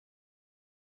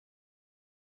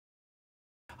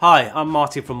Hi, I'm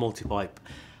Martin from Multipipe.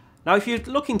 Now if you're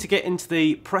looking to get into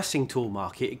the pressing tool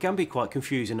market, it can be quite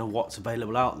confusing on what's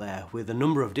available out there with a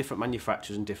number of different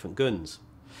manufacturers and different guns.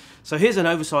 So here's an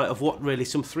oversight of what really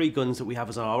some three guns that we have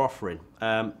as our offering.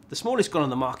 The smallest gun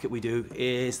on the market we do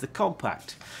is the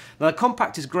compact. Now the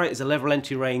compact is great as a level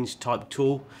entry range type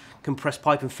tool, can press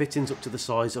pipe and fittings up to the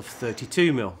size of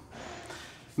 32mm.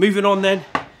 Moving on then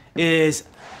is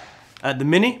the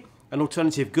mini. An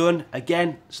alternative gun,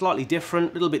 again slightly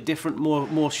different, a little bit different,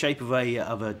 more shape of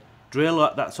a drill,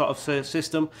 like that sort of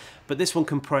system, but this one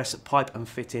can press pipe and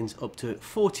fittings up to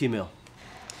 40mm.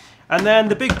 And then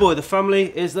the big boy of the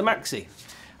family is the Maxi,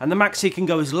 and the Maxi can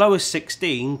go as low as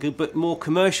 16, but more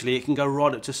commercially it can go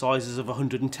right up to sizes of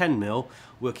 110mm,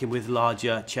 working with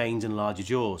larger chains and larger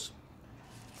jaws.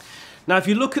 Now if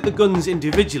you look at the guns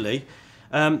individually,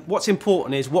 what's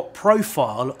important is what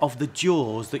profile of the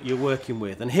jaws that you're working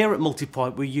with. And here at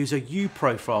Multipipe we use a U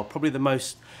profile, probably the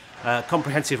most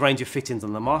comprehensive range of fittings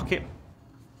on the market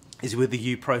is with the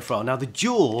U profile. Now the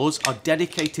jaws are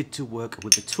dedicated to work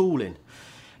with the tooling.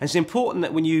 And it's important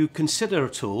that when you consider a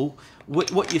tool,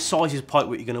 what your size of pipe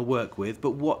what you're going to work with, but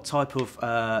what type of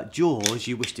jaws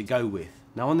you wish to go with.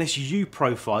 Now on this U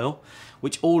profile,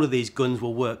 which all of these guns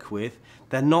will work with,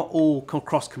 they're not all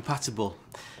cross compatible.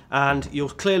 And you'll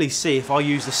clearly see if I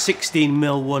use the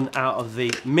 16mm one out of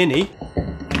the mini,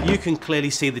 you can clearly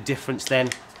see the difference then,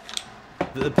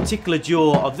 that the particular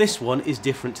jaw of this one is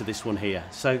different to this one here.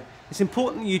 So it's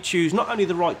important that you choose not only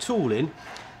the right tooling,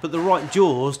 but the right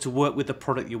jaws to work with the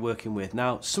product you're working with.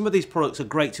 Now some of these products are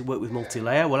great to work with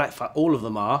multi-layer, well in fact all of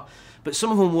them are, but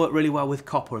some of them work really well with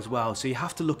copper as well. So you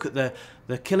have to look at the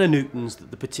kilonewtons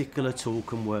that the particular tool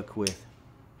can work with.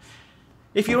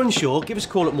 If you're unsure, give us a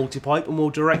call at Multipipe and we'll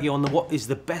direct you on what is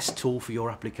the best tool for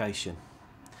your application.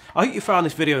 I hope you found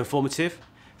this video informative.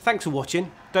 Thanks for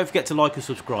watching. Don't forget to like and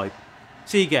subscribe.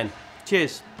 See you again.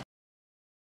 Cheers.